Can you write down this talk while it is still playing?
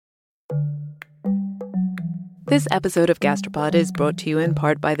This episode of Gastropod is brought to you in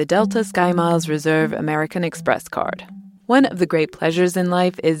part by the Delta SkyMiles Reserve American Express card. One of the great pleasures in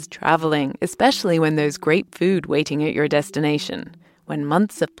life is traveling, especially when there's great food waiting at your destination. When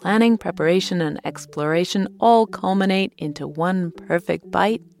months of planning, preparation, and exploration all culminate into one perfect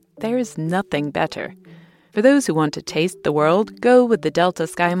bite, there's nothing better. For those who want to taste the world, go with the Delta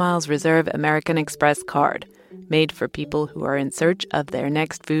SkyMiles Reserve American Express card, made for people who are in search of their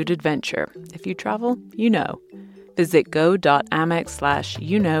next food adventure. If you travel, you know. Visit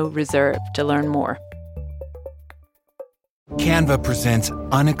go.amex/reserve to learn more. Canva presents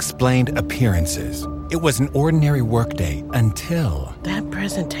Unexplained Appearances. It was an ordinary workday until... That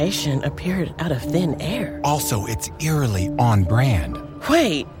presentation appeared out of thin air. Also, it's eerily on brand.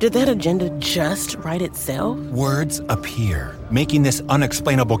 Wait, did that agenda just write itself? Words appear, making this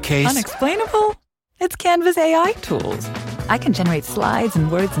unexplainable case... Unexplainable? It's Canva's AI tools. I can generate slides and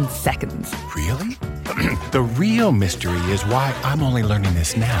words in seconds. Really? The real mystery is why I'm only learning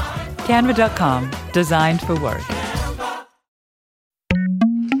this now. Canva.com, designed for work.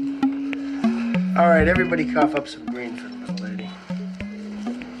 All right, everybody cough up some green for the little lady.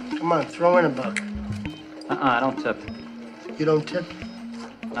 Come on, throw in a buck. I don't tip. You don't tip?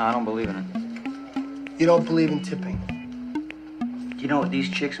 No, I don't believe in it. You don't believe in tipping? You know what these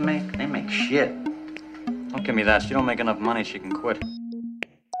chicks make? They make shit. Don't give me that. She don't make enough money, she can quit.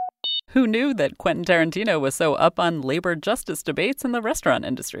 Who knew that Quentin Tarantino was so up on labor justice debates in the restaurant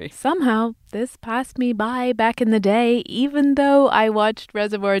industry? Somehow, this passed me by back in the day, even though I watched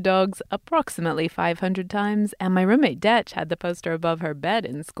Reservoir Dogs approximately 500 times, and my roommate Detch had the poster above her bed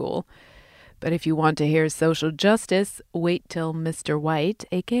in school. But if you want to hear social justice, wait till Mr. White,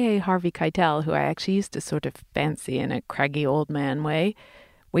 a.k.a. Harvey Keitel, who I actually used to sort of fancy in a craggy old man way,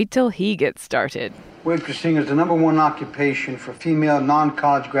 wait till he gets started. Waitressing is the #1 occupation for female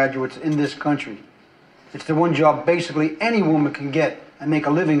non-college graduates in this country. It's the one job basically any woman can get and make a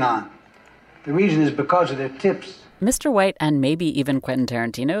living on. The reason is because of their tips. Mr. White and maybe even Quentin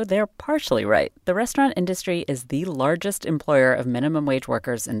Tarantino, they're partially right. The restaurant industry is the largest employer of minimum wage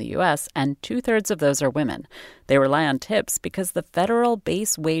workers in the U.S., and 2/3 of those are women. They rely on tips because the federal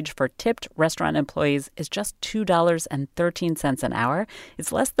base wage for tipped restaurant employees is just $2.13 an hour.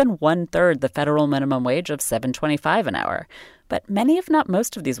 It's less than 1/3 the federal minimum wage of $7.25 an hour. But many, if not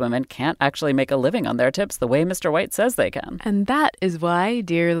most of these women can't actually make a living on their tips the way Mr. White says they can. And that is why,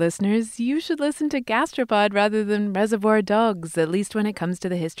 dear listeners, you should listen to Gastropod rather than Reservoir Dogs, at least when it comes to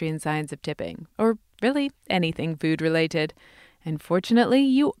the history and science of tipping. Or really anything food-related. And fortunately,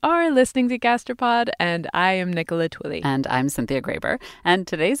 you are listening to Gastropod, and I am Nicola Twilley. And I'm Cynthia Graber. And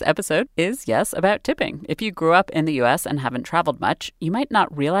today's episode is, yes, about tipping. If you grew up in the U.S. and haven't traveled much, you might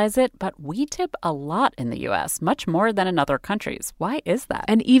not realize it, but we tip a lot in the U.S., much more than in other countries. Why is that?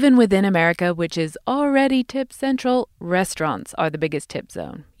 And even within America, which is already tip central, restaurants are the biggest tip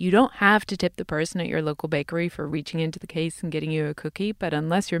zone. You don't have to tip the person at your local bakery for reaching into the case and getting you a cookie, but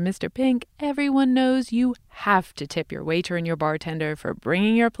unless you're Mr. Pink, everyone knows you have to tip your waiter and your bartender for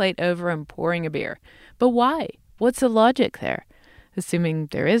bringing your plate over and pouring a beer. But why? What's the logic there? Assuming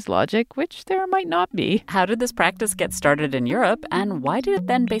there is logic, which there might not be. How did this practice get started in Europe, and why did it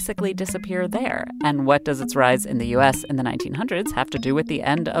then basically disappear there? And what does its rise in the U.S. in the 1900s have to do with the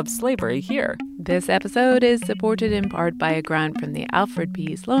end of slavery here? This episode is supported in part by a grant from the Alfred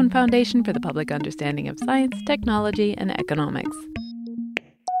P. Sloan Foundation for the Public Understanding of Science, Technology, and Economics.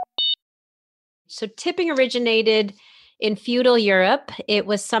 So tipping originated in feudal Europe. It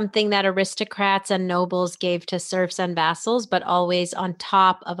was something that aristocrats and nobles gave to serfs and vassals, but always on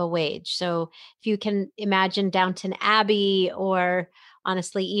top of a wage. So if you can imagine Downton Abbey, or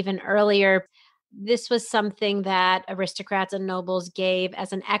honestly, even earlier, this was something that aristocrats and nobles gave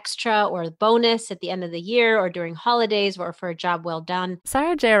as an extra or a bonus at the end of the year or during holidays or for a job well done.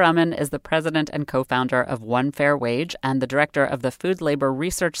 Sarah Jayaraman is the president and co-founder of One Fair Wage and the director of the Food Labor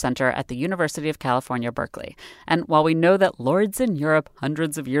Research Center at the University of California, Berkeley. And while we know that lords in Europe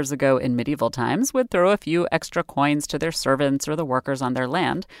hundreds of years ago in medieval times would throw a few extra coins to their servants or the workers on their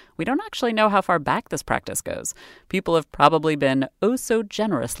land, we don't actually know how far back this practice goes. People have probably been oh so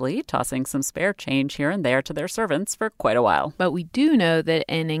generously tossing some spare change here and there to their servants for quite a while. But we do know that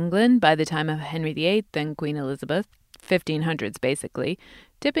in England, by the time of Henry VIII and Queen Elizabeth, 1500s basically,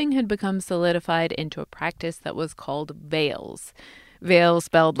 tipping had become solidified into a practice that was called veils. Vail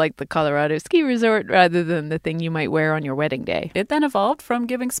spelled like the Colorado ski resort rather than the thing you might wear on your wedding day. It then evolved from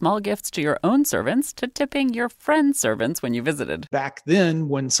giving small gifts to your own servants to tipping your friends' servants when you visited. Back then,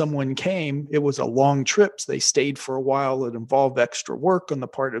 when someone came, it was a long trip. They stayed for a while. It involved extra work on the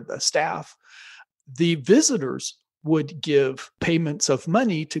part of the staff. The visitors would give payments of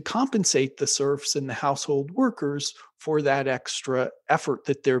money to compensate the serfs and the household workers for that extra effort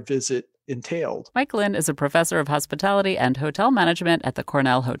that their visit entailed. Mike Lynn is a professor of hospitality and hotel management at the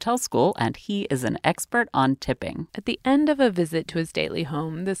Cornell Hotel School, and he is an expert on tipping. At the end of a visit to a stately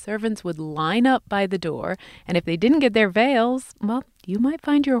home, the servants would line up by the door, and if they didn't get their veils, well, you might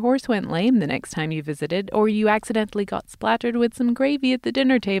find your horse went lame the next time you visited, or you accidentally got splattered with some gravy at the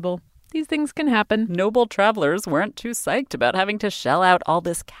dinner table. These things can happen. Noble travelers weren't too psyched about having to shell out all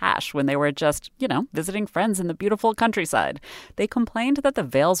this cash when they were just, visiting friends in the beautiful countryside. They complained that the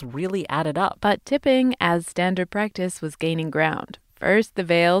veils really added up. But tipping, as standard practice, was gaining ground. First, the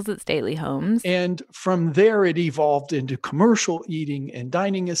veils at stately homes. And from there, it evolved into commercial eating and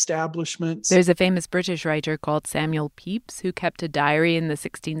dining establishments. There's a famous British writer called Samuel Pepys who kept a diary in the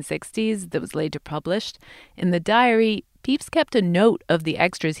 1660s that was later published. In the diary, Pepys kept a note of the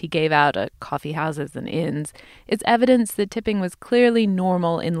extras he gave out at coffee houses and inns. It's evidence that tipping was clearly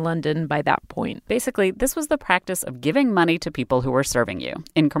normal in London by that point. Basically, this was the practice of giving money to people who were serving you.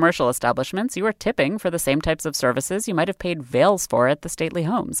 In commercial establishments, you were tipping for the same types of services you might have paid veils for at the stately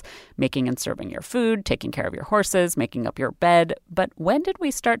homes. Making and serving your food, taking care of your horses, making up your bed. But when did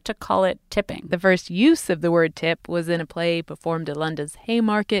we start to call it tipping? The first use of the word tip was in a play performed at London's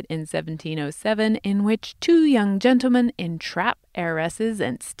Haymarket in 1707, in which two young gentlemen entrap heiresses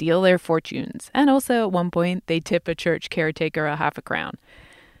and steal their fortunes. And also, at one point, they tip a church caretaker a half a crown.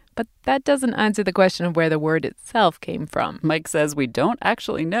 But that doesn't answer the question of where the word itself came from. Mike says we don't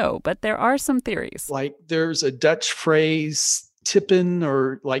actually know, but there are some theories. Like there's a Dutch phrase, tipping,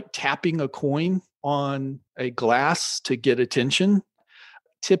 or like tapping a coin on a glass to get attention.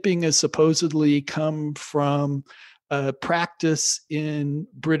 Tipping has supposedly come from a practice in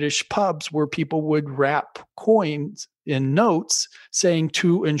British pubs where people would wrap coins in notes saying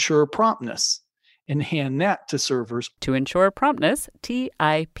to ensure promptness and hand that to servers. To ensure promptness,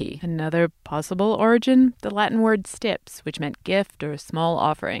 T-I-P. Another possible origin, the Latin word stips, which meant gift or small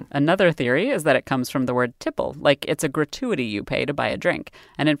offering. Another theory is that it comes from the word tipple, like it's a gratuity you pay to buy a drink.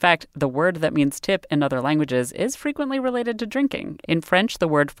 And in fact, the word that means tip in other languages is frequently related to drinking. In French, the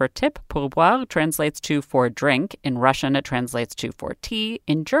word for tip, pourboire, translates to for drink. In Russian, it translates to for tea.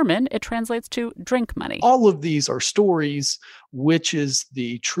 In German, it translates to drink money. All of these are stories. Which is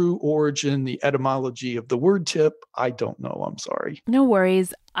the true origin, the etymology of the word tip? I don't know. I'm sorry. No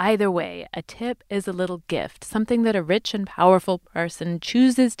worries. Either way, a tip is a little gift, something that a rich and powerful person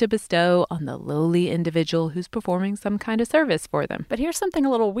chooses to bestow on the lowly individual who's performing some kind of service for them. But here's something a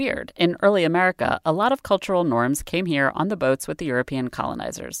little weird. In early America, a lot of cultural norms came here on the boats with the European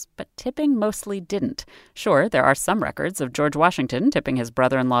colonizers, but tipping mostly didn't. Sure, there are some records of George Washington tipping his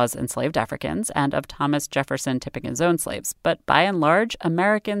brother-in-law's enslaved Africans and of Thomas Jefferson tipping his own slaves, but by and large,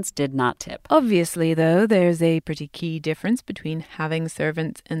 Americans did not tip. Obviously, though, there's a pretty key difference between having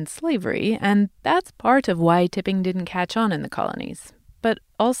servants and slavery, and that's part of why tipping didn't catch on in the colonies. But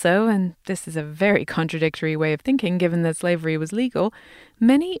also, and this is a very contradictory way of thinking given that slavery was legal,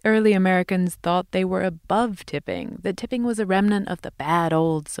 many early Americans thought they were above tipping, that tipping was a remnant of the bad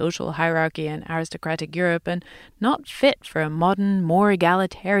old social hierarchy in aristocratic Europe and not fit for a modern, more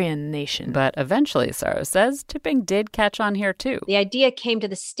egalitarian nation. But eventually, Saros says, tipping did catch on here too. The idea came to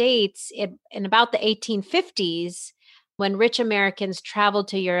the States in about the 1850s, when rich Americans traveled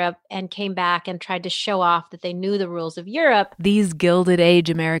to Europe and came back and tried to show off that they knew the rules of Europe. These Gilded Age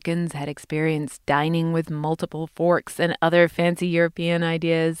Americans had experienced dining with multiple forks and other fancy European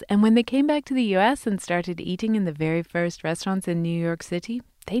ideas, and when they came back to the U.S. and started eating in the very first restaurants in New York City,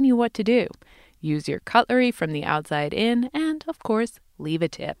 they knew what to do. Use your cutlery from the outside in, and, of course, leave a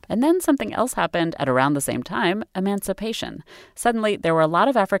tip. And then something else happened at around the same time, emancipation. Suddenly, there were a lot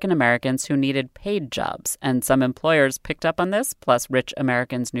of African Americans who needed paid jobs, and some employers picked up on this, plus rich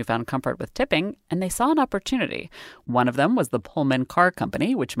Americans' newfound comfort with tipping, and they saw an opportunity. One of them was the Pullman Car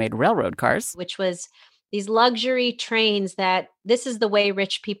Company, which made railroad cars. Which was these luxury trains that this is the way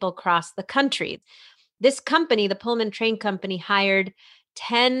rich people cross the country. This company, the Pullman Train Company, hired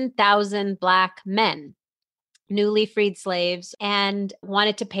 10,000 Black men, newly freed slaves, and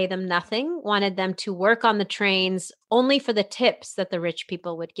wanted to pay them nothing, wanted them to work on the trains only for the tips that the rich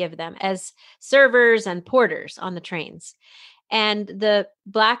people would give them as servers and porters on the trains. And the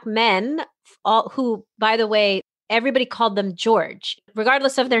Black men, who, by the way, everybody called them George.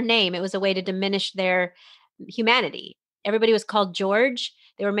 Regardless of their name, it was a way to diminish their humanity. Everybody was called George.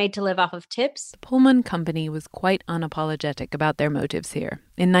 They were made to live off of tips. The Pullman Company was quite unapologetic about their motives here.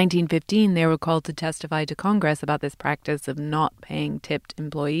 In 1915, they were called to testify to Congress about this practice of not paying tipped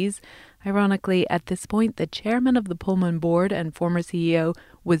employees. Ironically, at this point, the chairman of the Pullman board and former CEO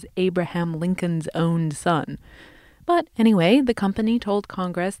was Abraham Lincoln's own son. But anyway, the company told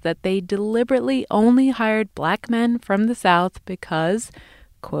Congress that they deliberately only hired black men from the South because,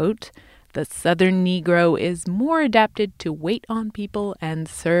 quote, the Southern Negro is more adapted to wait on people and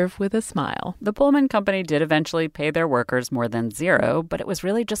serve with a smile. The Pullman Company did eventually pay their workers more than zero, but it was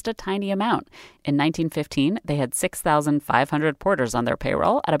really just a tiny amount. In 1915, they had 6,500 porters on their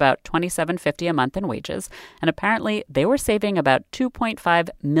payroll at about $27.50 a month in wages, and apparently they were saving about $2.5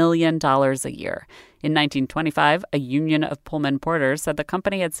 million a year. In 1925, a union of Pullman porters said the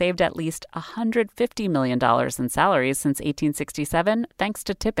company had saved at least $150 million in salaries since 1867 thanks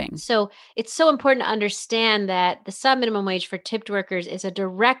to tipping. So it's so important to understand that the sub-minimum wage for tipped workers is a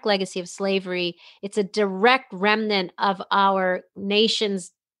direct legacy of slavery. It's a direct remnant of our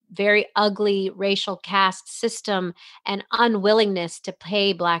nation's very ugly racial caste system and unwillingness to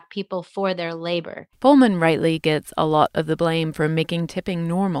pay Black people for their labor. Pullman rightly gets a lot of the blame for making tipping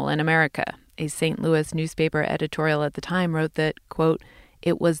normal in America. A St. Louis newspaper editorial at the time wrote that, quote,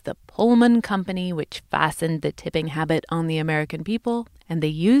 it was the Pullman Company which fastened the tipping habit on the American people, and they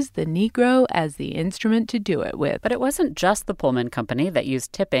used the Negro as the instrument to do it with. But it wasn't just the Pullman Company that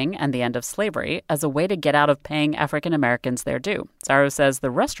used tipping and the end of slavery as a way to get out of paying African Americans their due. Szaro says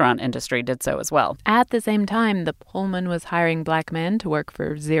the restaurant industry did so as well. At the same time, the Pullman was hiring black men to work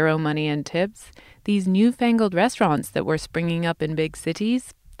for zero money and tips. These newfangled restaurants that were springing up in big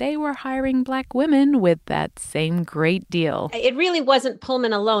cities, they were hiring black women with that same great deal. It really wasn't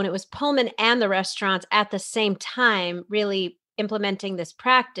Pullman alone. It was Pullman and the restaurants at the same time really implementing this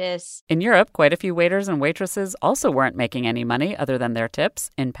practice. In Europe, quite a few waiters and waitresses also weren't making any money other than their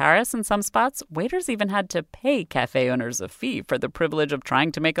tips. In Paris, in some spots, waiters even had to pay cafe owners a fee for the privilege of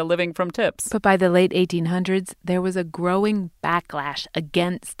trying to make a living from tips. But by the late 1800s, there was a growing backlash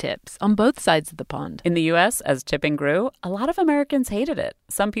against tips on both sides of the pond. In the U.S., as tipping grew, a lot of Americans hated it.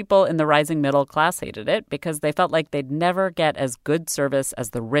 Some people in the rising middle class hated it because they felt like they'd never get as good service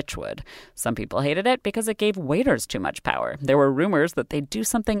as the rich would. Some people hated it because it gave waiters too much power. There were rumors that they'd do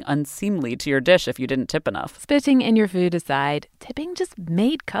something unseemly to your dish if you didn't tip enough. Spitting in your food aside, tipping just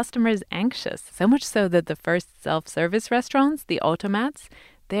made customers anxious, so much so that the first self-service restaurants, the automats,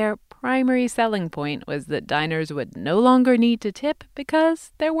 their primary selling point was that diners would no longer need to tip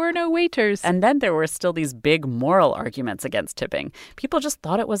because there were no waiters. And then there were still these big moral arguments against tipping. People just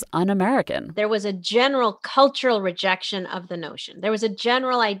thought it was un-American. There was a general cultural rejection of the notion. There was a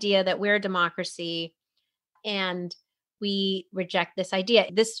general idea that we're a democracy and we reject this idea.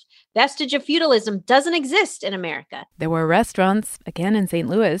 This vestige of feudalism doesn't exist in America. There were restaurants, again in St.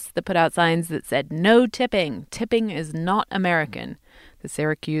 Louis, that put out signs that said, no tipping. Tipping is not American. The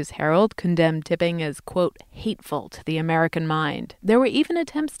Syracuse Herald condemned tipping as, quote, hateful to the American mind. There were even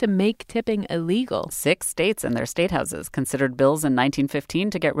attempts to make tipping illegal. 6 states and their state houses considered bills in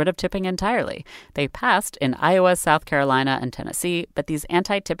 1915 to get rid of tipping entirely. They passed in Iowa, South Carolina, and Tennessee, but these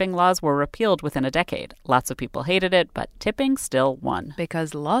anti-tipping laws were repealed within a decade. Lots of people hated it, but tipping still won.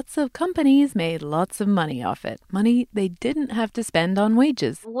 Because lots of companies made lots of money off it. Money they didn't have to spend on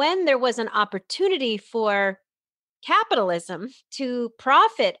wages. When there was an opportunity for capitalism to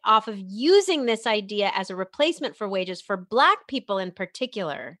profit off of using this idea as a replacement for wages for Black people in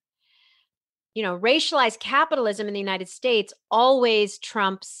particular, racialized capitalism in the United States always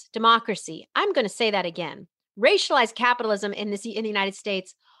trumps democracy. I'm going to say that again. Racialized capitalism in the United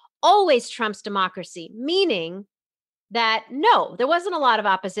States always trumps democracy, meaning that no, there wasn't a lot of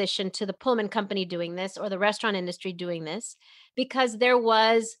opposition to the Pullman Company doing this or the restaurant industry doing this because there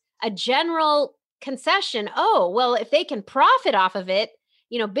was a general concession. Oh, well, if they can profit off of it,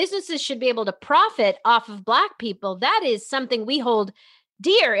 businesses should be able to profit off of Black people. That is something we hold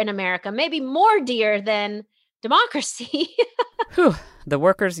dear in America, maybe more dear than democracy. Whew. The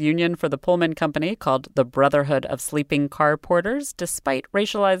workers' union for the Pullman Company, called the Brotherhood of Sleeping Car Porters, despite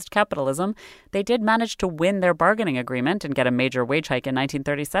racialized capitalism, they did manage to win their bargaining agreement and get a major wage hike in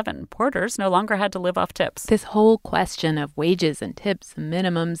 1937. Porters no longer had to live off tips. This whole question of wages and tips and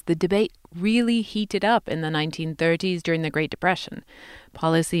minimums, the debate really heated up in the 1930s during the Great Depression.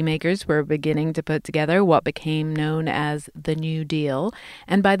 Policymakers were beginning to put together what became known as the New Deal,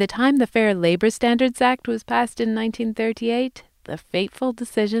 and by the time the Fair Labor Standards Act was passed in 1938, the fateful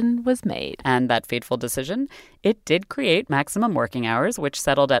decision was made. And that fateful decision? It did create maximum working hours, which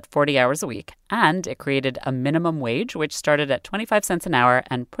settled at 40 hours a week. And it created a minimum wage, which started at 25 cents an hour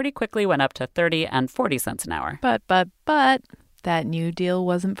and pretty quickly went up to 30 and 40 cents an hour. But, that New Deal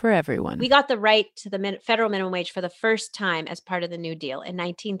wasn't for everyone. We got the right to the federal minimum wage for the first time as part of the New Deal in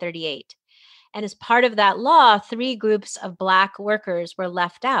 1938. And as part of that law, 3 groups of Black workers were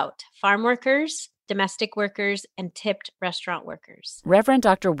left out: farm workers, domestic workers, and tipped restaurant workers. Reverend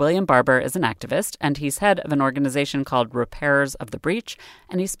Dr. William Barber is an activist, and he's head of an organization called Repairers of the Breach,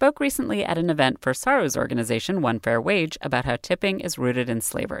 and he spoke recently at an event for Saru's organization, One Fair Wage, about how tipping is rooted in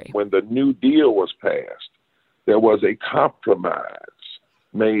slavery. When the New Deal was passed, there was a compromise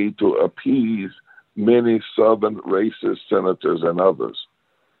made to appease many Southern racist senators and others.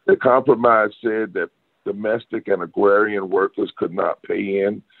 The compromise said that domestic and agrarian workers could not pay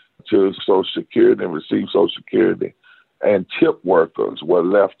in to Social Security and receive Social Security, and tip workers were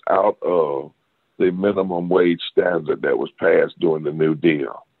left out of the minimum wage standard that was passed during the New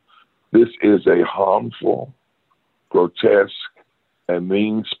Deal. This is a harmful, grotesque, and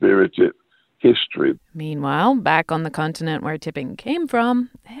mean-spirited history. Meanwhile, back on the continent where tipping came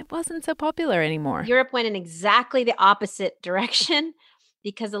from, it wasn't so popular anymore. Europe went in exactly the opposite direction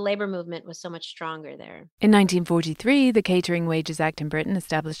because the labor movement was so much stronger there. In 1943, the Catering Wages Act in Britain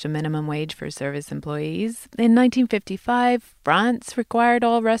established a minimum wage for service employees. In 1955, France required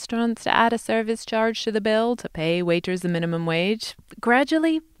all restaurants to add a service charge to the bill to pay waiters the minimum wage.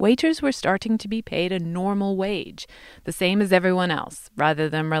 Gradually, waiters were starting to be paid a normal wage, the same as everyone else, rather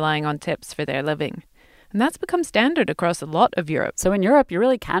than relying on tips for their living. And that's become standard across a lot of Europe. So in Europe, you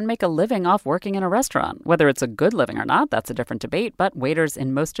really can make a living off working in a restaurant. Whether it's a good living or not, that's a different debate, but waiters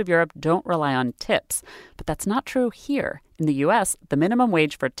in most of Europe don't rely on tips. But that's not true here. In the U.S., the minimum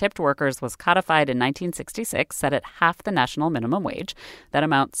wage for tipped workers was codified in 1966, set at half the national minimum wage. That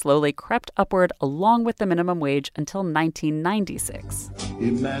amount slowly crept upward along with the minimum wage until 1996.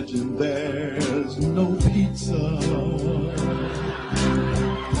 Imagine there's no pizza.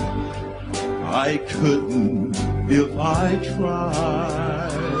 I couldn't if I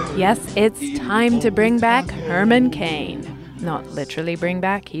tried. Yes, it's time to bring back Herman Cain. Not literally bring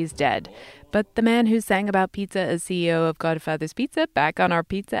back, he's dead. But the man who sang about pizza as CEO of Godfather's Pizza back on our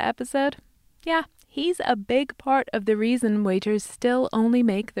pizza episode? Yeah, he's a big part of the reason waiters still only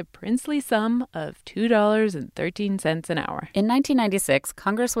make the princely sum of $2.13 an hour. In 1996,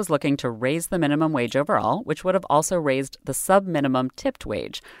 Congress was looking to raise the minimum wage overall, which would have also raised the sub-minimum tipped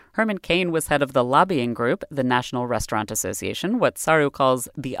wage. Herman Cain was head of the lobbying group, the National Restaurant Association, what Saru calls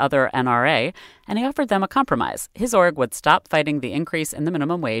the other NRA, and he offered them a compromise. His org would stop fighting the increase in the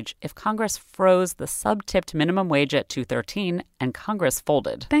minimum wage if Congress froze the sub-tipped minimum wage at $2.13, and Congress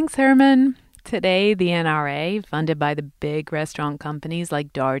folded. Thanks, Herman. Today, the NRA, funded by the big restaurant companies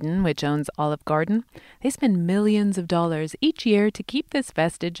like Darden, which owns Olive Garden, they spend millions of dollars each year to keep this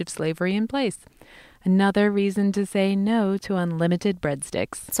vestige of slavery in place. Another reason to say no to unlimited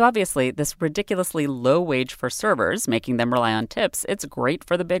breadsticks. So obviously, this ridiculously low wage for servers, making them rely on tips, it's great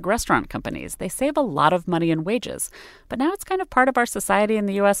for the big restaurant companies. They save a lot of money in wages. But now it's kind of part of our society in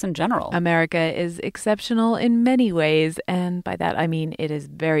the U.S. in general. America is exceptional in many ways, and by that I mean it is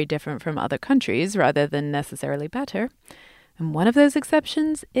very different from other countries rather than necessarily better. And one of those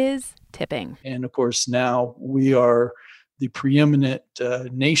exceptions is tipping. And of course, now we are the preeminent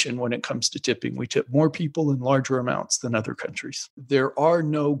nation when it comes to tipping. We tip more people in larger amounts than other countries. There are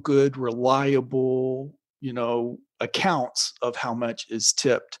no good, reliable, accounts of how much is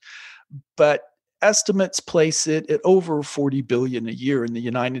tipped. But estimates place it at over $40 billion a year in the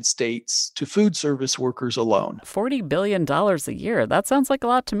United States to food service workers alone. $40 billion a year. That sounds like a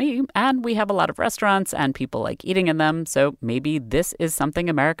lot to me. And we have a lot of restaurants and people like eating in them. So maybe this is something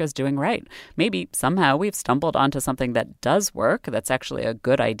America's doing right. Maybe somehow we've stumbled onto something that does work, that's actually a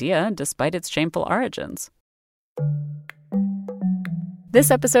good idea, despite its shameful origins. This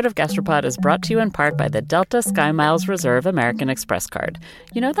episode of Gastropod is brought to you in part by the Delta SkyMiles Reserve American Express card.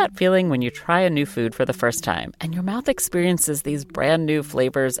 You know that feeling when you try a new food for the first time and your mouth experiences these brand new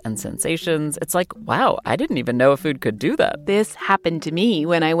flavors and sensations? It's like, wow, I didn't even know a food could do that. This happened to me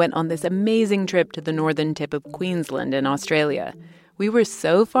when I went on this amazing trip to the northern tip of Queensland in Australia. We were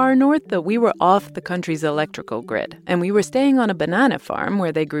so far north that we were off the country's electrical grid, and we were staying on a banana farm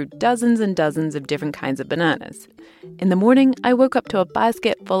where they grew dozens and dozens of different kinds of bananas. In the morning, I woke up to a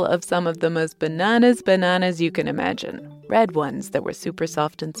basket full of some of the most bananas you can imagine. Red ones that were super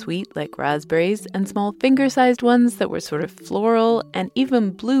soft and sweet like raspberries, and small finger-sized ones that were sort of floral, and even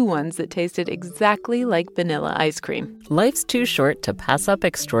blue ones that tasted exactly like vanilla ice cream. Life's too short to pass up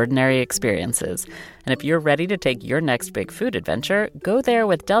extraordinary experiences. And if you're ready to take your next big food adventure, go there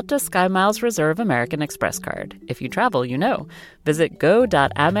with Delta SkyMiles Reserve American Express card. If you travel, you know. Visit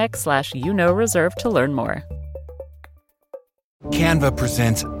go.amex/reserve to learn more. Canva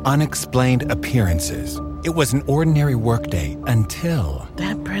presents Unexplained Appearances. It was an ordinary workday until...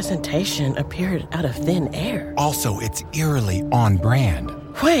 That presentation appeared out of thin air. Also, it's eerily on brand.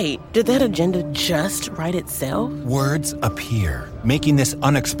 Wait, did that agenda just write itself? Words appear, making this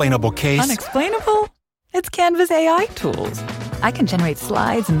unexplainable case... Unexplainable? It's Canva's AI tools. I can generate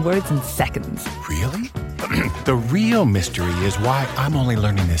slides and words in seconds. Really? The real mystery is why I'm only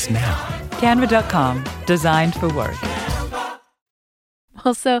learning this now. Canva.com, designed for work.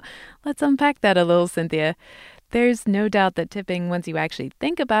 Also, let's unpack that a little, Cynthia. There's no doubt that tipping, once you actually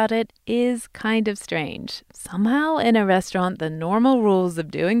think about it, is kind of strange. Somehow, in a restaurant, the normal rules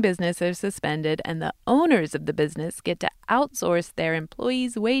of doing business are suspended, and the owners of the business get to outsource their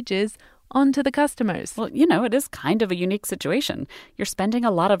employees' wages onto the customers. Well, it is kind of a unique situation. You're spending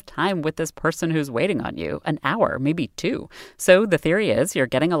a lot of time with this person who's waiting on you, an hour, maybe 2. So the theory is you're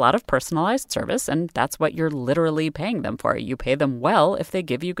getting a lot of personalized service, and that's what you're literally paying them for. You pay them well if they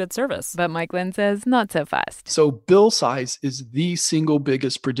give you good service. But Mike Lynn says not so fast. So bill size is the single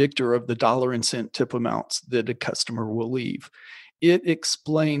biggest predictor of the dollar and cent tip amounts that a customer will leave. It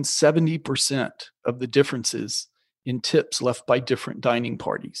explains 70% of the differences in tips left by different dining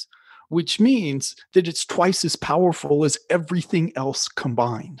parties, which means that it's twice as powerful as everything else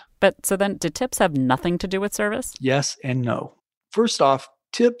combined. But so then, do tips have nothing to do with service? Yes and no. First off,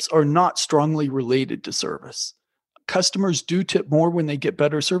 tips are not strongly related to service. Customers do tip more when they get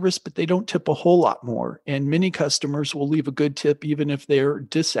better service, but they don't tip a whole lot more. And many customers will leave a good tip even if they're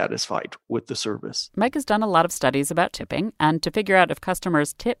dissatisfied with the service. Mike has done a lot of studies about tipping, and to figure out if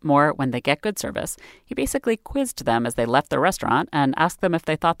customers tip more when they get good service, he basically quizzed them as they left the restaurant and asked them if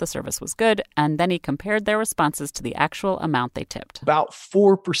they thought the service was good, and then he compared their responses to the actual amount they tipped. About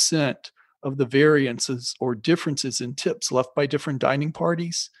 4% of the variances or differences in tips left by different dining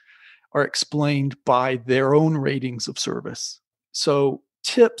parties are explained by their own ratings of service. So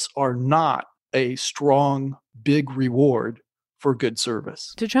tips are not a strong, big reward for good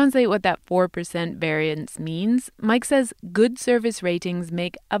service. To translate what that 4% variance means, Mike says good service ratings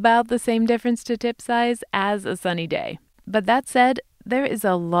make about the same difference to tip size as a sunny day. But that said, there is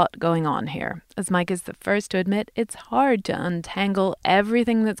a lot going on here. As Mike is the first to admit, it's hard to untangle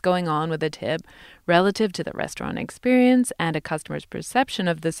everything that's going on with a tip relative to the restaurant experience and a customer's perception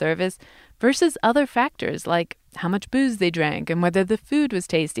of the service versus other factors like how much booze they drank and whether the food was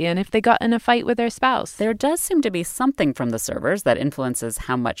tasty and if they got in a fight with their spouse. There does seem to be something from the servers that influences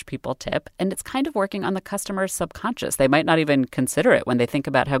how much people tip, and it's kind of working on the customer's subconscious. They might not even consider it when they think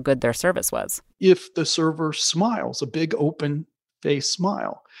about how good their service was. If the server smiles, a big open face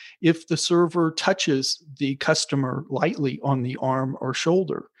smile. If the server touches the customer lightly on the arm or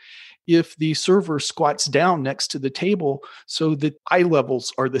shoulder. If the server squats down next to the table so that eye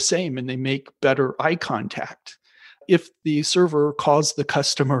levels are the same and they make better eye contact. If the server calls the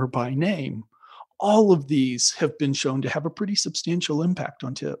customer by name. All of these have been shown to have a pretty substantial impact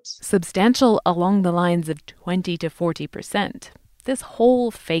on tips. Substantial along the lines of 20 to 40%. This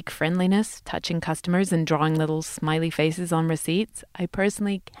whole fake friendliness, touching customers and drawing little smiley faces on receipts, I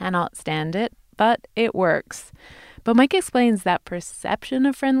personally cannot stand it, but it works. But Mike explains that perception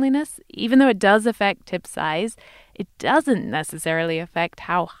of friendliness, even though it does affect tip size, it doesn't necessarily affect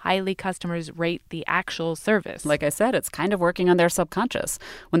how highly customers rate the actual service. Like I said, it's kind of working on their subconscious.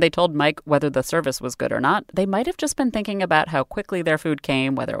 When they told Mike whether the service was good or not, they might have just been thinking about how quickly their food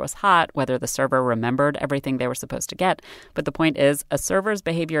came, whether it was hot, whether the server remembered everything they were supposed to get. But the point is, a server's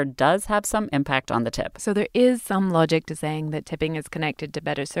behavior does have some impact on the tip. So there is some logic to saying that tipping is connected to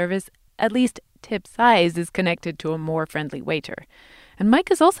better service. At least tip size is connected to a more friendly waiter. And Mike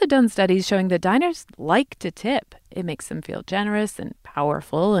has also done studies showing that diners like to tip. It makes them feel generous and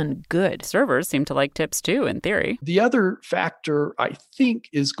powerful and good. Servers seem to like tips too, in theory. The other factor I think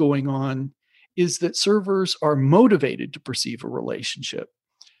is going on is that servers are motivated to perceive a relationship.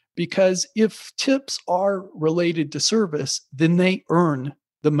 Because if tips are related to service, then they earn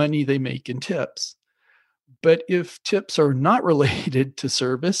the money they make in tips. But if tips are not related to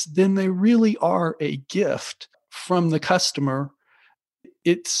service, then they really are a gift from the customer.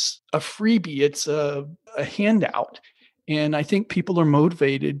 It's a freebie. It's a handout. And I think people are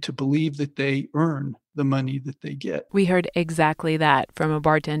motivated to believe that they earn the money that they get. We heard exactly that from a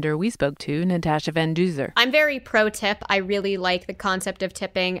bartender we spoke to, Natasha Van Duzer. I'm very pro-tip. I really like the concept of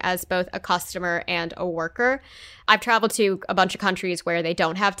tipping as both a customer and a worker. I've traveled to a bunch of countries where they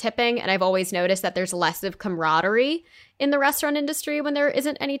don't have tipping, and I've always noticed that there's less of camaraderie in the restaurant industry when there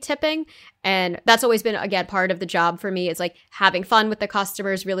isn't any tipping. And that's always been, again, part of the job for me is like having fun with the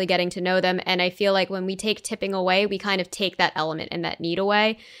customers, really getting to know them. And I feel like when we take tipping away, we kind of take that element and that need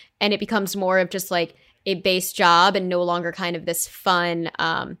away. And it becomes more of just like a base job and no longer kind of this fun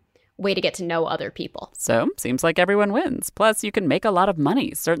way to get to know other people. So, seems like everyone wins. Plus, you can make a lot of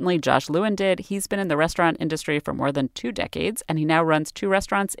money. Certainly Josh Lewin did. He's been in the restaurant industry for more than 2 decades, and he now runs 2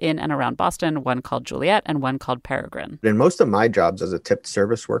 restaurants in and around Boston, one called Juliet and one called Peregrine. In most of my jobs as a tipped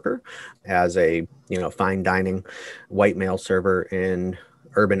service worker, as a fine dining white male server in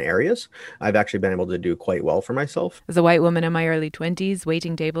urban areas, I've actually been able to do quite well for myself. As a white woman in my early 20s,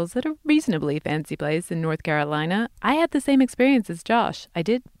 waiting tables at a reasonably fancy place in North Carolina, I had the same experience as Josh. I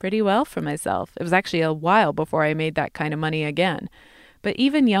did pretty well for myself. It was actually a while before I made that kind of money again. But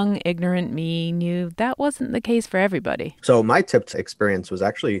even young, ignorant me knew that wasn't the case for everybody. So my tipped experience was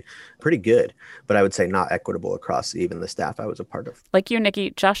actually pretty good, but I would say not equitable across even the staff I was a part of. Like you,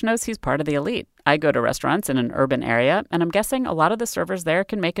 Nikki, Josh knows he's part of the elite. I go to restaurants in an urban area, and I'm guessing a lot of the servers there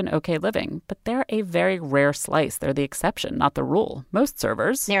can make an okay living. But they're a very rare slice. They're the exception, not the rule. Most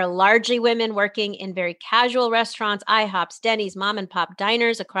servers... They're largely women working in very casual restaurants, IHOPs, Denny's, mom and pop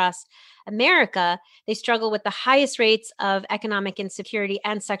diners across America. They struggle with the highest rates of economic insecurity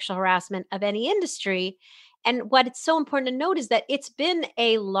and sexual harassment of any industry. And what it's so important to note is that it's been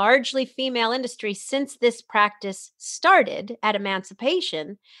a largely female industry since this practice started at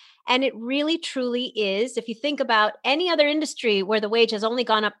emancipation. And it really, truly is. If you think about any other industry where the wage has only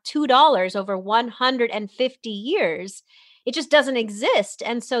gone up $2 over 150 years, it just doesn't exist.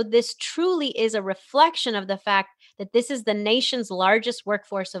 And so this truly is a reflection of the fact that this is the nation's largest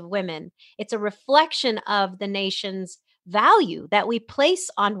workforce of women. It's a reflection of the nation's value that we place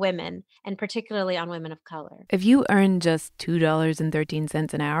on women, and particularly on women of color. If you earn just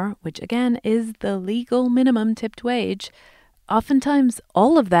 $2.13 an hour, which again is the legal minimum tipped wage, oftentimes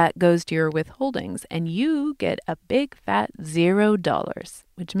all of that goes to your withholdings, and you get a big fat $0,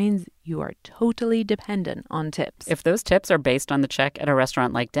 which means you are totally dependent on tips. If those tips are based on the check at a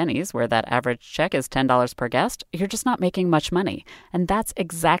restaurant like Denny's, where that average check is $10 per guest, you're just not making much money. And that's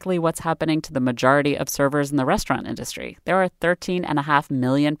exactly what's happening to the majority of servers in the restaurant industry. There are 13.5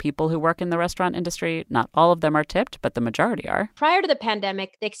 million people who work in the restaurant industry. Not all of them are tipped, but the majority are. Prior to the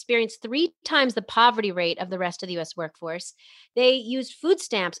pandemic, they experienced 3 times the poverty rate of the rest of the U.S. workforce. They used food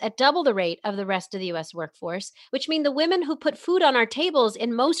stamps at double the rate of the rest of the U.S. workforce, which means the women who put food on our tables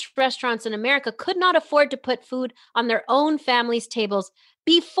in most restaurants in America could not afford to put food on their own families' tables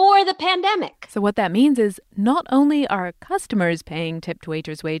before the pandemic. So what that means is not only are customers paying tipped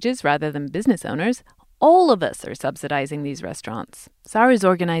waiters' wages rather than business owners, all of us are subsidizing these restaurants. Sarah's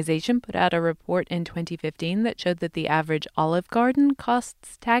organization put out a report in 2015 that showed that the average Olive Garden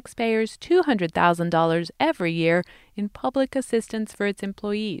costs taxpayers $200,000 every year in public assistance for its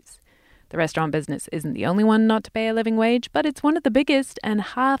employees. The restaurant business isn't the only one not to pay a living wage, but it's one of the biggest, and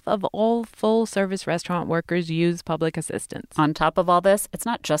half of all full-service restaurant workers use public assistance. On top of all this, it's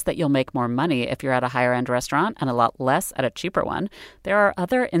not just that you'll make more money if you're at a higher-end restaurant and a lot less at a cheaper one. There are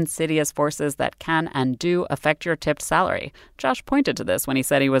other insidious forces that can and do affect your tipped salary. Josh pointed to this when he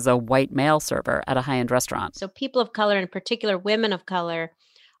said he was a white male server at a high-end restaurant. So people of color, in particular women of color,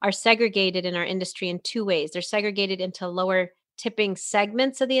 are segregated in our industry in 2 ways. They're segregated into lower tipping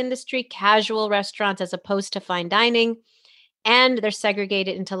segments of the industry, casual restaurants as opposed to fine dining, and they're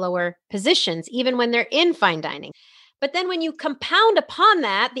segregated into lower positions, even when they're in fine dining. But then when you compound upon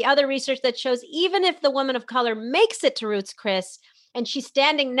that, the other research that shows even if the woman of color makes it to Ruth's Chris and she's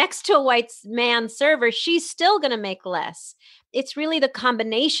standing next to a white man server, she's still going to make less. It's really the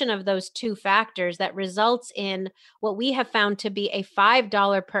combination of those 2 factors that results in what we have found to be a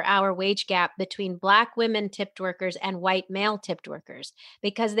 $5 per hour wage gap between Black women tipped workers and white male tipped workers,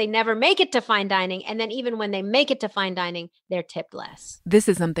 because they never make it to fine dining. And then even when they make it to fine dining, they're tipped less. This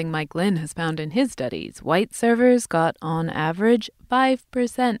is something Mike Lynn has found in his studies. White servers got, on average,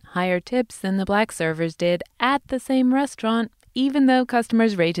 5% higher tips than the Black servers did at the same restaurant, even though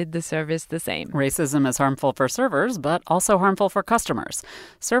customers rated the service the same. Racism is harmful for servers, but also harmful for customers.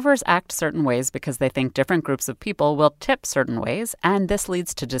 Servers act certain ways because they think different groups of people will tip certain ways, and this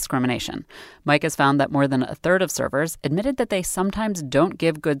leads to discrimination. Mike has found that more than a third of servers admitted that they sometimes don't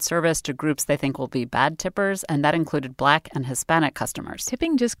give good service to groups they think will be bad tippers, and that included Black and Hispanic customers.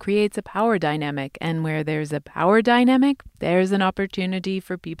 Tipping just creates a power dynamic, and where there's a power dynamic, there's an opportunity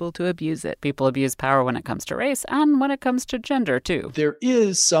for people to abuse it. People abuse power when it comes to race and when it comes to gender, too. There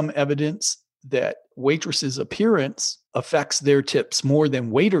is some evidence that waitresses' appearance affects their tips more than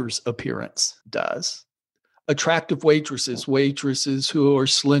waiters' appearance does. Attractive waitresses who are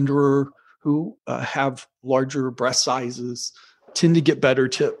slenderer, who have larger breast sizes, tend to get better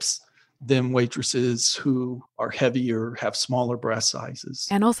tips than waitresses who are heavier, have smaller breast sizes.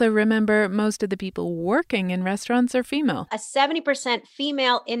 And also remember, most of the people working in restaurants are female. A 70%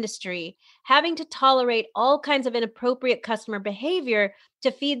 female industry having to tolerate all kinds of inappropriate customer behavior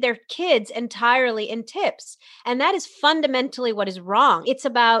to feed their kids entirely in tips. And that is fundamentally what is wrong. It's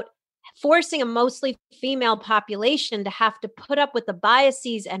about forcing a mostly female population to have to put up with the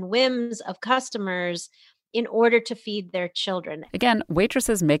biases and whims of customers in order to feed their children. Again,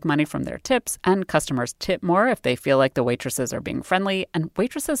 waitresses make money from their tips, and customers tip more if they feel like the waitresses are being friendly, and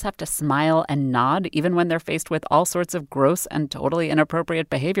waitresses have to smile and nod even when they're faced with all sorts of gross and totally inappropriate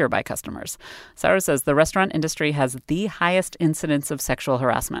behavior by customers. Saru says the restaurant industry has the highest incidence of sexual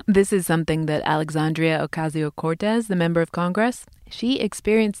harassment. This is something that Alexandria Ocasio-Cortez, the member of Congress, she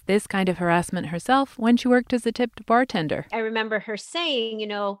experienced this kind of harassment herself when she worked as a tipped bartender. I remember her saying,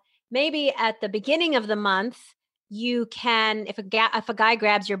 maybe at the beginning of the month, you can, if a guy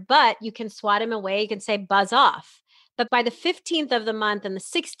grabs your butt, you can swat him away. You can say, buzz off. But by the 15th of the month and the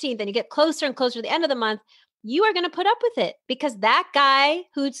 16th, and you get closer and closer to the end of the month, you are going to put up with it because that guy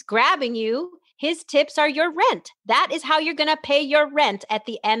who's grabbing you, his tips are your rent. That is how you're going to pay your rent at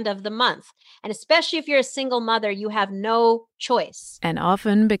the end of the month. And especially if you're a single mother, you have no choice. And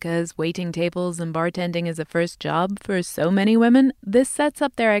often, because waiting tables and bartending is a first job for so many women, this sets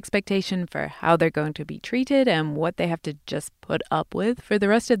up their expectation for how they're going to be treated and what they have to just put up with for the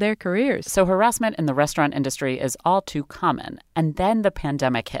rest of their careers. So harassment in the restaurant industry is all too common. And then the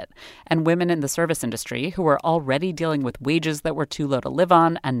pandemic hit. And women in the service industry, who were already dealing with wages that were too low to live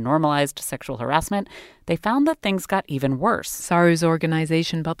on and normalized sexual harassment, they found that things got even worse. Saru's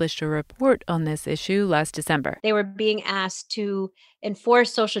organization published a report on this issue last December. They were being asked to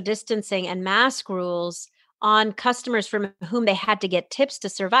enforce social distancing and mask rules on customers from whom they had to get tips to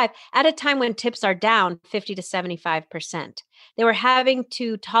survive at a time when tips are down 50 to 75%. They were having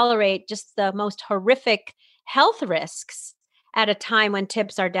to tolerate just the most horrific health risks at a time when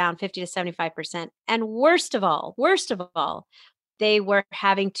tips are down 50 to 75%. And worst of all, they were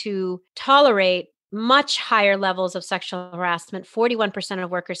having to tolerate much higher levels of sexual harassment. 41% of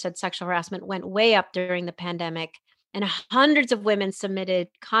workers said sexual harassment went way up during the pandemic. And hundreds of women submitted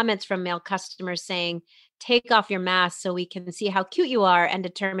comments from male customers saying, take off your mask so we can see how cute you are and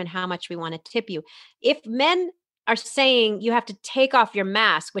determine how much we want to tip you. If men are saying you have to take off your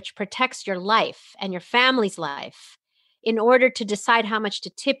mask, which protects your life and your family's life, in order to decide how much to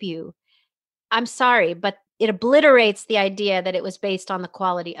tip you, I'm sorry, but it obliterates the idea that it was based on the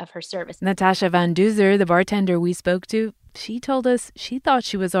quality of her service. Natasha Van Duzer, the bartender we spoke to, she told us she thought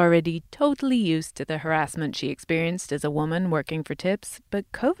she was already totally used to the harassment she experienced as a woman working for tips,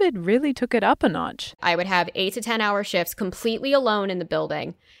 but COVID really took it up a notch. I would have 8 to 10 hour shifts completely alone in the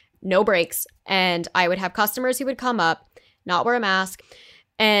building, no breaks, and I would have customers who would come up, not wear a mask.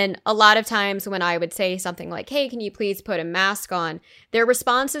 And a lot of times when I would say something like, hey, can you please put a mask on? Their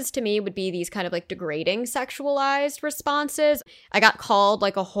responses to me would be these kind of like degrading, sexualized responses. I got called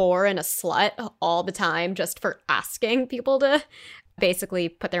like a whore and a slut all the time just for asking people to basically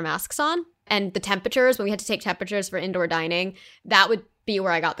put their masks on. And the temperatures, when we had to take temperatures for indoor dining, that would be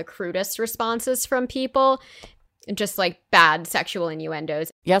where I got the crudest responses from people. Just like bad sexual innuendos.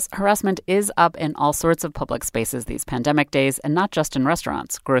 Yes, harassment is up in all sorts of public spaces these pandemic days, and not just in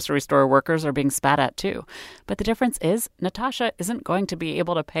restaurants. Grocery store workers are being spat at too. But the difference is Natasha isn't going to be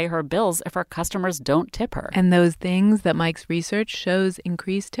able to pay her bills if her customers don't tip her. And those things that Mike's research shows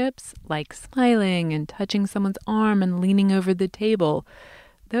increase tips, like smiling and touching someone's arm and leaning over the table,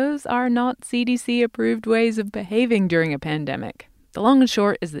 those are not CDC-approved ways of behaving during a pandemic. The long and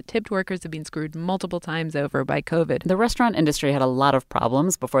short is that tipped workers have been screwed multiple times over by COVID. The restaurant industry had a lot of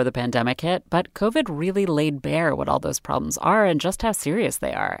problems before the pandemic hit, but COVID really laid bare what all those problems are and just how serious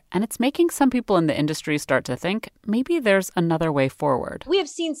they are. And it's making some people in the industry start to think maybe there's another way forward. We have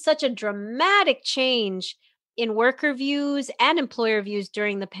seen such a dramatic change in worker views and employer views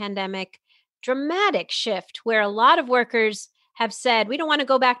during the pandemic. Dramatic shift where a lot of workers have said, we don't want to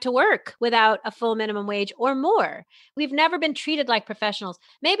go back to work without a full minimum wage or more. We've never been treated like professionals.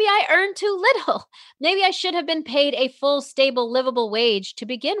 Maybe I earned too little. Maybe I should have been paid a full, stable, livable wage to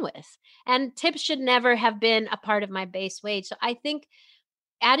begin with. And tips should never have been a part of my base wage. So I think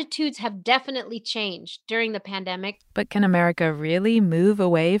attitudes have definitely changed during the pandemic. But can America really move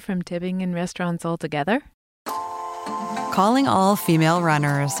away from tipping in restaurants altogether? Calling all female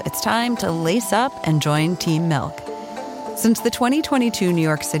runners, it's time to lace up and join Team Milk. Since the 2022 New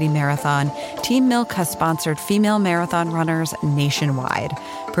York City Marathon, Team Milk has sponsored female marathon runners nationwide,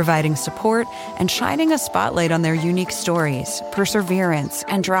 providing support and shining a spotlight on their unique stories, perseverance,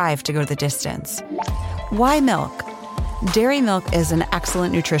 and drive to go the distance. Why milk? Dairy milk is an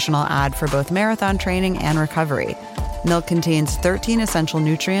excellent nutritional add for both marathon training and recovery. Milk contains 13 essential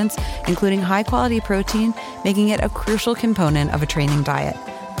nutrients, including high-quality protein, making it a crucial component of a training diet.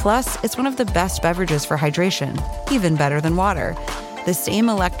 Plus, it's one of the best beverages for hydration, even better than water. The same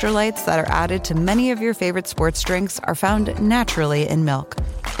electrolytes that are added to many of your favorite sports drinks are found naturally in milk.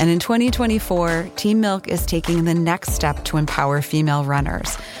 And in 2024, Team Milk is taking the next step to empower female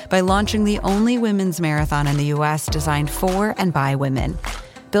runners by launching the only women's marathon in the U.S. designed for and by women.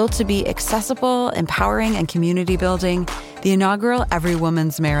 Built to be accessible, empowering, and community building, the inaugural Every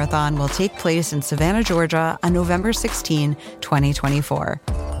Woman's Marathon will take place in Savannah, Georgia on November 16, 2024.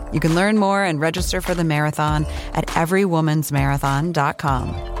 You can learn more and register for the marathon at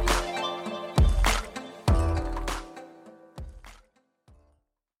everywomansmarathon.com.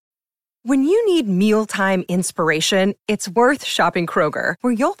 When you need mealtime inspiration, it's worth shopping Kroger,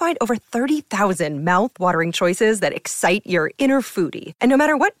 where you'll find over 30,000 mouth-watering choices that excite your inner foodie. And no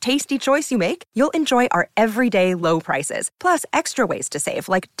matter what tasty choice you make, you'll enjoy our everyday low prices, plus extra ways to save,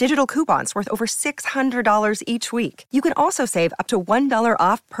 like digital coupons worth over $600 each week. You can also save up to $1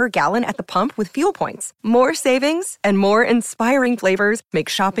 off per gallon at the pump with fuel points. More savings and more inspiring flavors make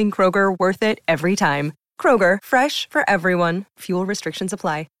shopping Kroger worth it every time. Kroger, fresh for everyone. Fuel restrictions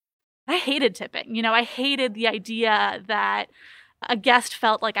apply. I hated tipping. I hated the idea that a guest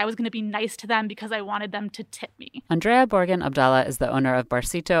felt like I was going to be nice to them because I wanted them to tip me. Andrea Borgen Abdallah is the owner of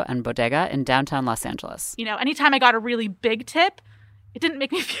Barcito and Bodega in downtown Los Angeles. Anytime I got a really big tip, it didn't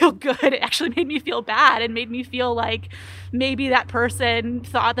make me feel good. It actually made me feel bad and made me feel like maybe that person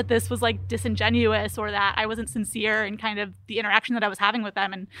thought that this was like disingenuous or that I wasn't sincere in kind of the interaction that I was having with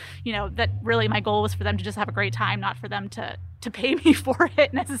them. And, that really my goal was for them to just have a great time, not for them to pay me for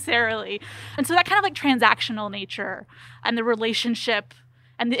it necessarily. And so that kind of like transactional nature and the relationship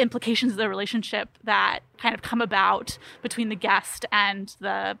and the implications of the relationship that kind of come about between the guest and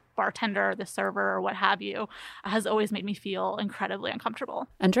the bartender, the server, or what have you, has always made me feel incredibly uncomfortable.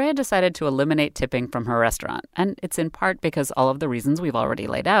 Andrea decided to eliminate tipping from her restaurant, and it's in part because all of the reasons we've already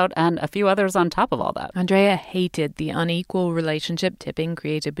laid out and a few others on top of all that. Andrea hated the unequal relationship tipping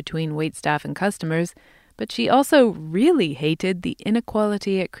created between waitstaff and customers, but she also really hated the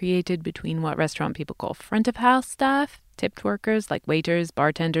inequality it created between what restaurant people call front of house staff, tipped workers like waiters,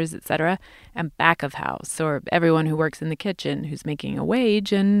 bartenders, etc., and back of house, or everyone who works in the kitchen who's making a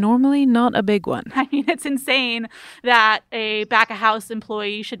wage and normally not a big one. I mean, it's insane that a back of house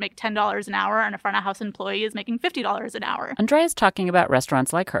employee should make $10 an hour and a front of house employee is making $50 an hour. Andrea's talking about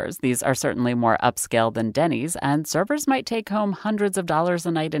restaurants like hers. These are certainly more upscale than Denny's, and servers might take home hundreds of dollars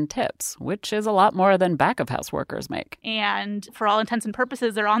a night in tips, which is a lot more than back of house workers make. And for all intents and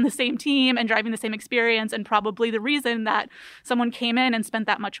purposes, they're on the same team and driving the same experience, and probably the reason that someone came in and spent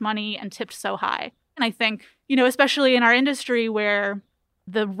that much money and tipped so high. And I think, especially in our industry where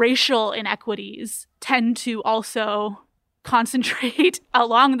the racial inequities tend to also concentrate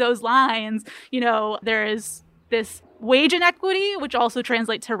along those lines, there is this wage inequity, which also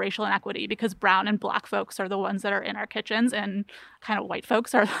translates to racial inequity because brown and black folks are the ones that are in our kitchens and kind of white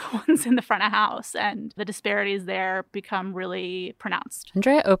folks are the ones in the front of house. And the disparities there become really pronounced.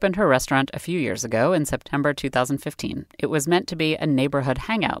 Andrea opened her restaurant a few years ago in September 2015. It was meant to be a neighborhood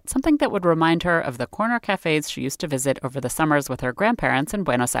hangout, something that would remind her of the corner cafes she used to visit over the summers with her grandparents in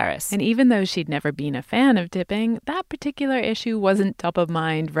Buenos Aires. And even though she'd never been a fan of tipping, that particular issue wasn't top of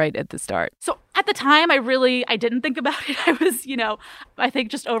mind right at the start. So at the time, I didn't think about it. I was, I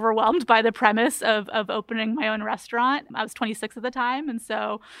think just overwhelmed by the premise of opening my own restaurant. I was 26 at the time, and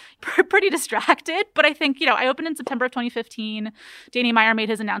so pretty distracted. But I think, I opened in September of 2015. Danny Meyer made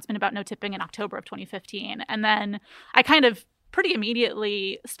his announcement about no tipping in October of 2015. And then I kind of pretty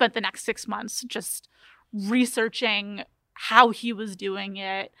immediately spent the next 6 months just researching how he was doing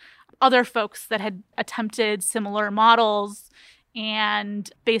it, other folks that had attempted similar models,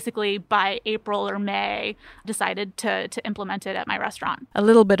 and basically by April or May decided to implement it at my restaurant. A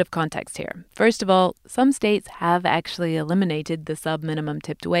little bit of context here. First of all, some states have actually eliminated the sub-minimum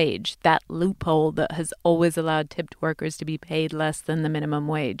tipped wage, that loophole that has always allowed tipped workers to be paid less than the minimum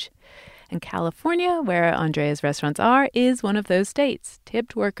wage. And California, where Andrea's restaurants are, is one of those states.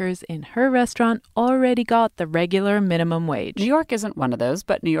 Tipped workers in her restaurant already got the regular minimum wage. New York isn't one of those,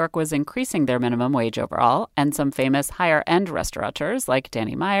 but New York was increasing their minimum wage overall, and some famous higher-end restaurateurs like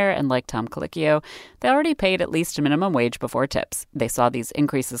Danny Meyer and like Tom Colicchio, they already paid at least a minimum wage before tips. They saw these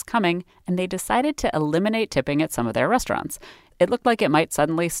increases coming, and they decided to eliminate tipping at some of their restaurants. It looked like it might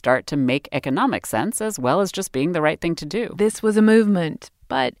suddenly start to make economic sense as well as just being the right thing to do. This was a movement,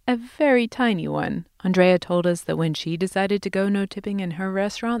 but a very tiny one. Andrea told us that when she decided to go no tipping in her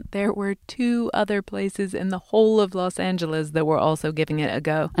restaurant, there were 2 other places in the whole of Los Angeles that were also giving it a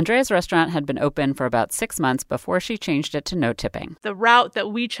go. Andrea's restaurant had been open for about 6 months before she changed it to no tipping. The route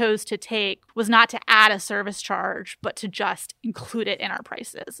that we chose to take was not to add a service charge, but to just include it in our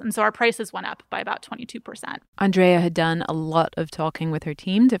prices. And so our prices went up by about 22%. Andrea had done a lot of talking with her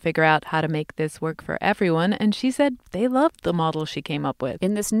team to figure out how to make this work for everyone, and she said they loved the model she came up with.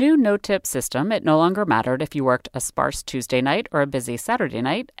 In this new no-tip system, it no longer mattered if you worked a sparse Tuesday night or a busy Saturday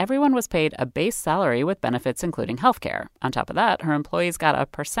night. Everyone was paid a base salary with benefits including healthcare. On top of that, her employees got a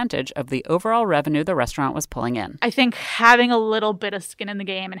percentage of the overall revenue the restaurant was pulling in. I think having a little bit of skin in the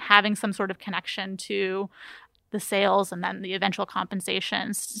game and having some sort of connection to the sales and then the eventual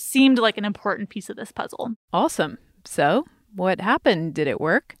compensations seemed like an important piece of this puzzle. Awesome. So, what happened? Did it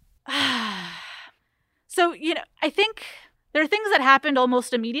work? So, I think there are things that happened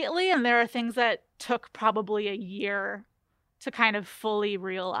almost immediately, and there are things that took probably a year to kind of fully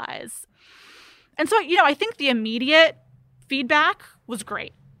realize. And so, I think the immediate feedback was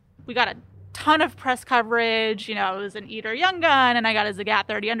great. We got a ton of press coverage. I was an Eater Young Gun, and I got a Zagat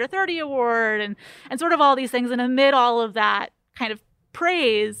 30 Under 30 award, and sort of all these things. And amid all of that kind of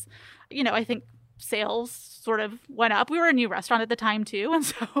praise, I think sales sort of went up. We were a new restaurant at the time too, and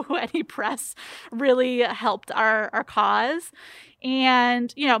so any press really helped our cause.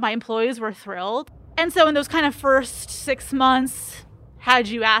 And, my employees were thrilled. And so in those kind of first 6 months, had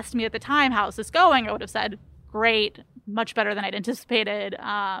you asked me at the time, how's this going? I would have said, great, much better than I'd anticipated.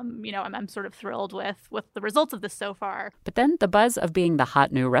 I'm sort of thrilled with the results of this so far. But then the buzz of being the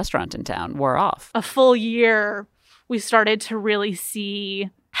hot new restaurant in town wore off. A full year, we started to really see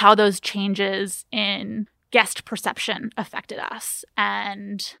how those changes in guest perception affected us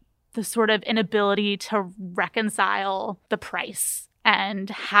and the sort of inability to reconcile the price and